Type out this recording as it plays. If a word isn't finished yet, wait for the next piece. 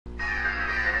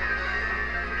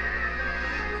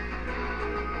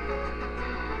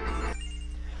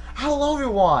Hello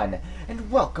everyone,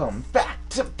 and welcome back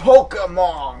to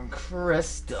Pokemon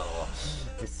Crystal.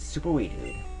 This is Super Wee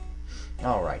Dude.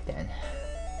 Alright then.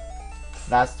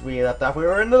 Last we left off, we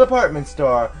were in the department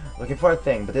store looking for a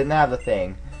thing, but didn't have the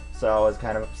thing, so I was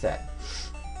kind of upset.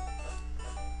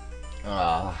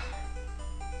 Oh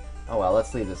well,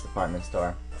 let's leave this department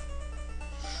store.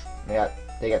 They got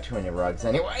too many rugs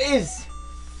anyways!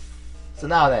 So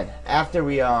now then, after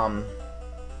we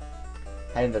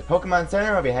heading to the Pokemon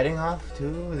Center, I'll be heading off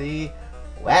to the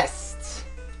west,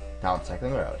 down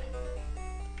Cycling Road.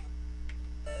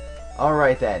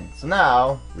 Alright then, so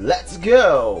now, let's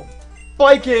go!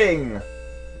 Biking!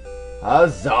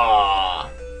 Huzzah!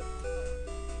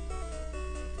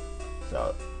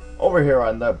 So, over here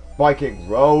on the biking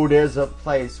road is a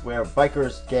place where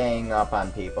bikers gang up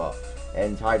on people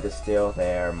and try to steal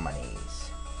their monies.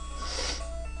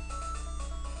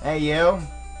 Hey you,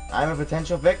 I'm a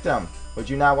potential victim. Would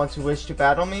you not want to wish to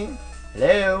battle me?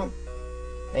 Hello?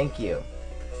 Thank you.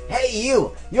 Hey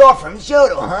you! You're from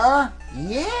Johto, huh?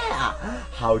 Yeah!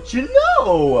 How'd you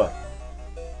know?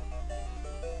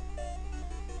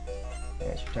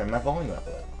 I should turn my volume up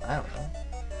a little. I don't know.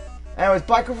 Anyways,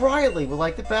 Biker Riley would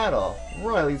like to battle.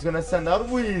 Riley's gonna send out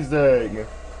Weezing.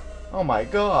 Oh my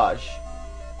gosh.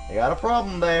 You got a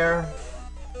problem there.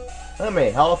 Let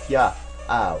me help ya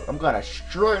out. I'm gonna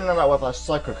straighten him out with a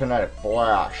Psychokinetic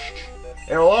Blast.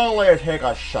 It'll only take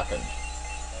a second.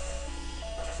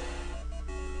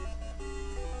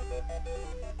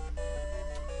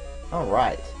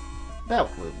 Alright. That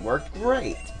worked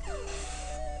great.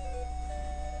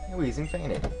 Weezing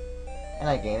fainted. And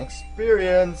I gain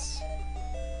experience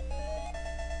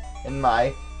in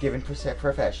my given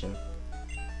profession.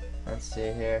 Let's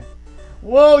see here.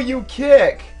 Whoa, you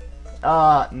kick!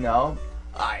 No.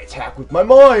 I attack with my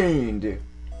mind!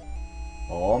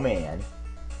 Oh man.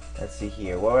 Let's see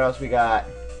here. What else we got?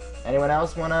 Anyone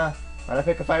else wanna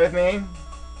pick a fight with me?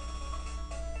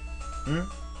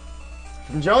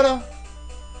 From Johto?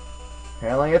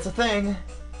 Apparently it's a thing.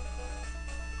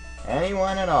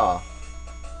 Anyone at all?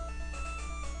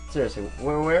 Seriously,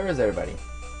 where is everybody?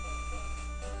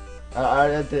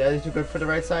 Are they too good for the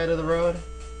right side of the road?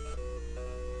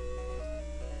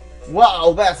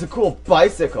 Wow, that's a cool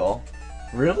bicycle!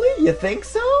 Really? You think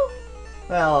so?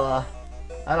 Well,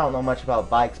 I don't know much about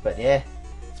bikes, but yeah,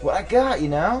 it's what I got, you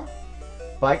know?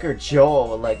 Biker Joel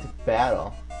would like to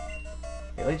battle.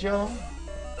 Really, Joel?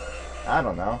 I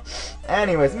don't know.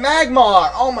 Anyways, Magmar!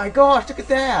 Oh my gosh, look at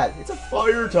that! It's a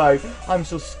fire type! I'm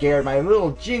so scared my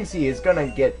little Jinxie is gonna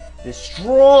get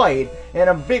destroyed in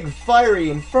a big fiery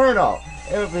inferno.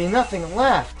 There will be nothing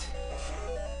left.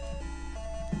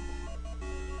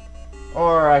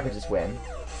 Or I could just win.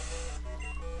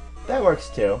 That works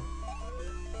too.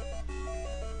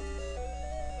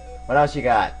 What else you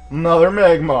got? Another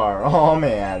Magmar! Oh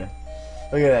man.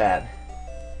 Look at that.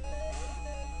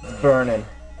 It's burning.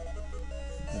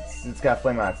 It's got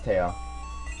flame on its tail.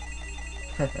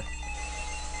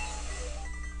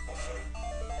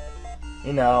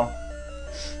 You know.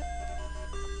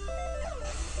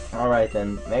 Alright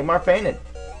then. Magmar fainted.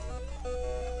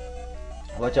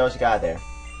 What else you got there?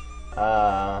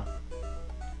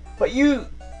 But you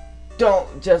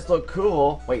don't just look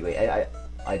cool. Wait, I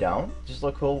don't? Just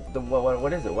look cool?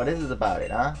 What is it? What is it about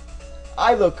it, huh?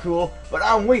 I look cool, but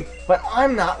I'm weak. But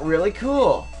I'm not really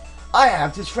cool. I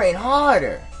have to train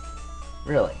harder.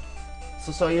 Really?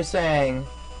 So you're saying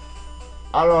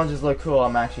I don't just look cool,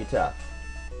 I'm actually tough.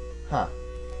 Huh.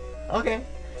 Okay.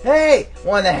 Hey!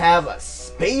 Wanna have a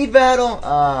speed battle?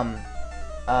 No,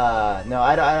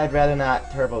 I'd rather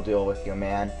not turbo duel with you,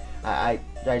 man. I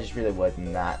just really would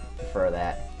not prefer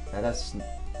that. That's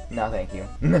no, thank you.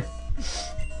 You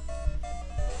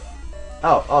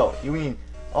mean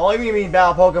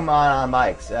battle Pokemon on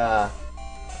bikes?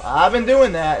 I've been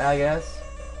doing that, I guess.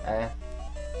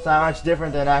 It's not much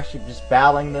different than actually just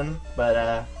battling them,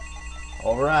 but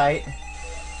alright.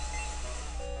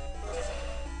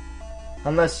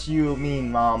 Unless you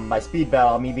mean by speed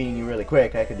battle, me beating you really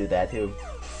quick, I could do that too.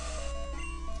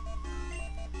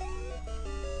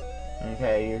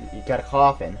 Okay, you got a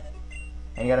Coffin.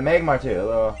 And you got a Magmar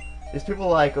too. These people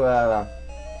like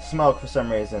smoke for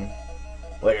some reason.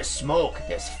 Where there's smoke,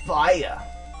 there's fire.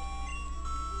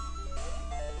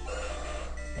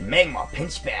 And Magmar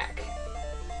Pinchback.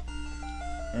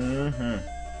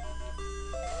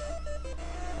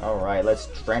 Alright, let's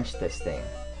drench this thing.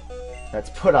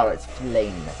 Let's put out its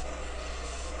flame.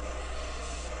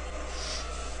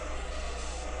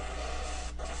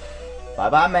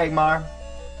 Bye-bye, Magmar.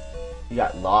 You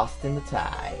got lost in the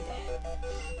tide.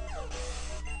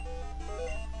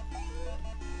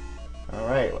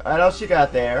 Alright, what else you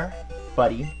got there,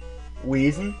 buddy?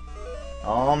 Weezing.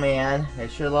 Oh man, they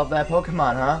sure love that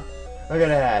Pokemon, huh? Look at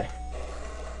that.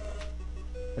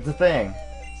 It's a thing.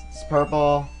 It's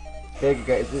purple. Big.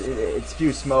 It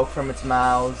spews smoke from its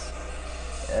mouths.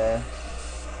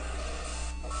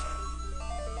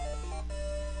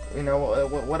 You know,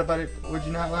 what about it would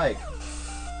you not like?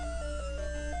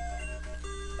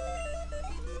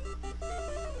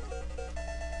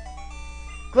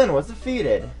 Glenn was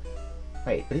defeated.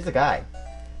 Wait, but he's a guy.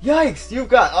 Yikes, you've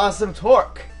got awesome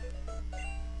torque!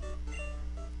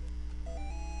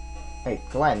 Hey,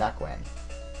 Glenn, not Gwen.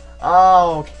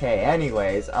 Okay,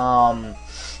 anyways, I'm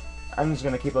just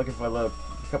gonna keep looking for a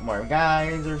couple more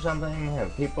guys or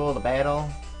something, people to battle.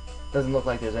 Doesn't look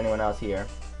like there's anyone else here.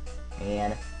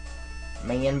 Man,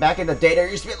 back in the day there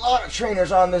used to be a lot of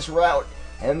trainers on this route,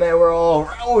 and they were all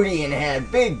rowdy and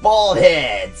had big bald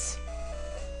heads.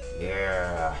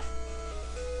 Yeah.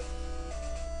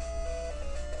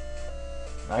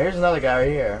 Now here's another guy right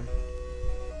here.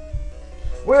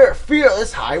 We're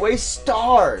fearless highway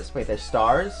stars. Wait, there's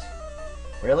stars?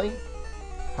 Really?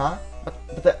 Huh? But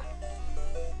the.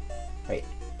 Wait,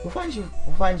 who finds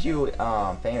you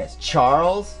famous?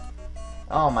 Charles?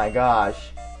 Oh my gosh.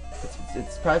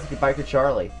 It's practically Biker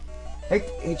Charlie. Hey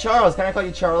Charles, can I call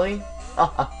you Charlie?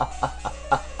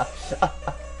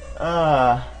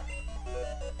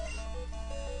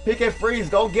 PK Freeze,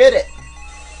 go get it!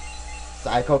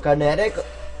 Psychokinetic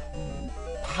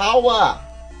power!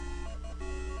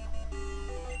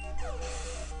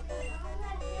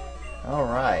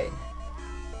 Alright.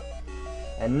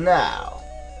 And now,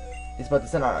 he's about to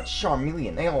send out a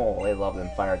Charmeleon. They love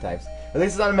them fire types. At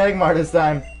least it's not a Magmar this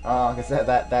time. Oh, because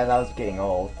that was getting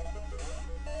old.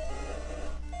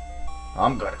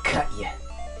 I'm gonna cut you.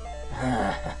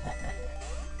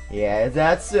 Yeah, is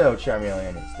that so,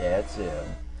 Charmeleon? Is that so?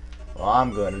 Well,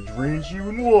 I'm gonna drench you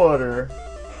in water.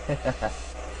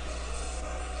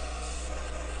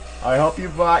 I hope you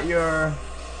bought your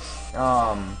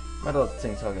what are those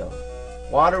things called?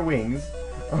 Water wings.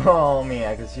 Oh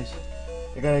man, because you're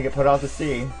gonna get put out to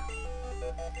sea.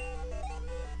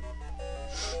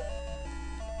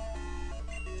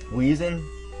 Wheezing?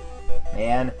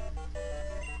 Man.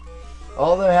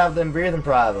 All of them have them breathing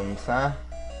problems, huh?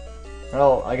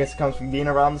 Well, I guess it comes from being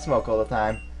around the smoke all the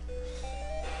time.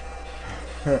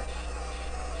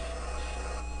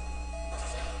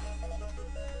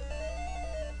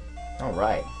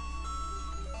 Alright.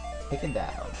 Taken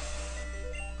down.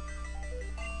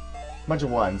 Bunch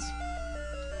of ones.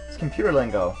 It's computer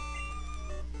lingo.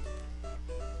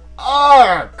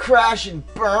 Crash and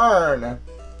burn!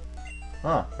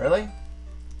 Huh, really?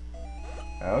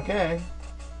 Okay.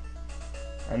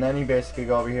 And then you basically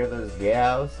go over here to this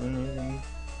house and you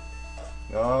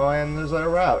go and there's a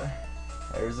route.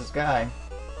 There's this guy.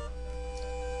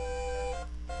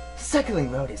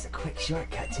 Cycling Road is a quick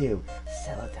shortcut to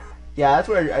Celadon. Yeah, that's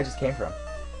where I just came from.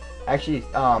 Actually,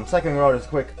 Cycling Road is a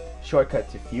quick shortcut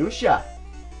to Fuchsia.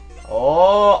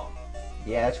 Oh!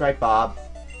 Yeah, that's right, Bob.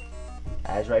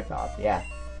 That's right, Bob. Yeah.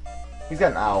 He's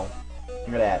got an owl. Look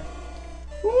at that.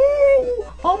 Ooh!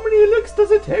 How many licks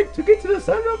does it take to get to the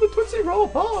center of the Tootsie Roll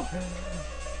Pop?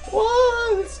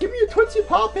 What? Let's give me a Tootsie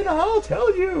Pop and I'll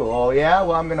tell you. Oh, yeah?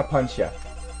 Well, I'm gonna punch you.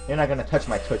 You're not gonna touch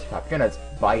my Tootsie Pop. You're gonna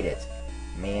bite it.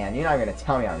 Man, you're not gonna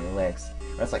tell me how many licks.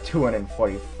 That's like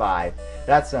 245.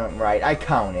 That's not right. I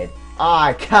counted.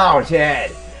 I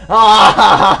counted!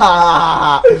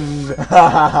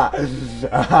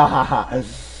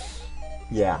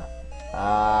 Yeah.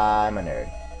 I'm a nerd.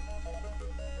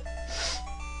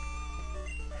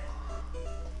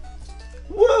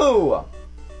 Woo!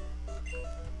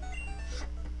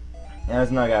 And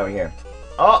there's another guy over here.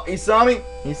 Oh, he saw me!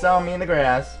 He saw me in the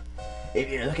grass.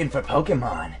 If you're looking for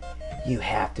Pokemon, you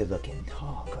have to look in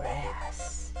tall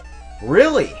grass.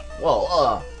 Really?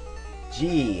 Well,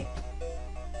 gee.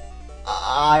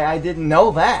 I didn't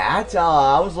know that.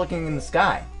 I was looking in the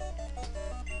sky.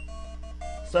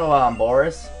 So,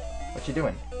 Boris, what you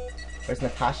doing? Where's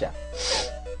Natasha?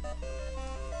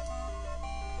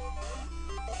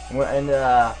 And,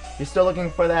 you still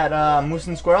looking for that, moose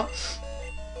and squirrel?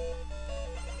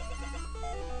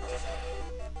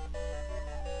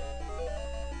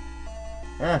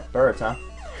 Birds, huh?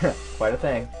 Quite a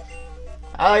thing.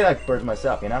 I like birds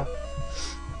myself, you know?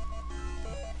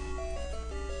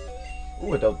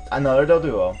 Ooh, another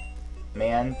Doduo.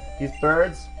 Man, these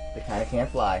birds, they kinda can't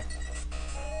fly.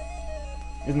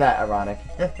 Isn't that ironic?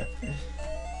 Because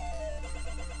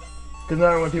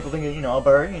normally when people think of, you know, a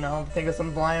bird, you know, think of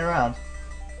something flying around.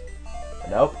 But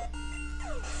nope.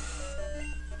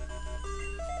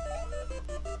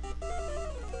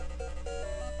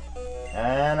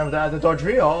 And I'm down to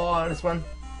Dodrio on this one.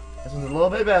 This one's a little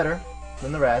bit better.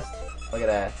 than the rest. Look at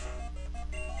that.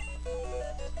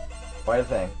 Quite a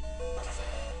thing.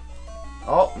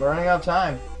 Oh, we're running out of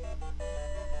time.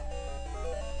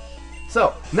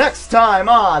 So, next time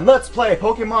on Let's Play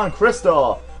Pokemon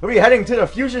Crystal, we'll be heading to the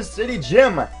Fuchsia City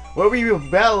Gym, where we will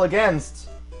battle against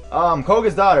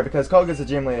Koga's daughter, because Koga's a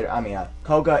gym leader.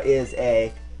 Koga is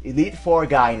a Elite Four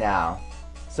guy now.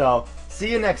 So,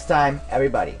 see you next time,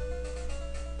 everybody.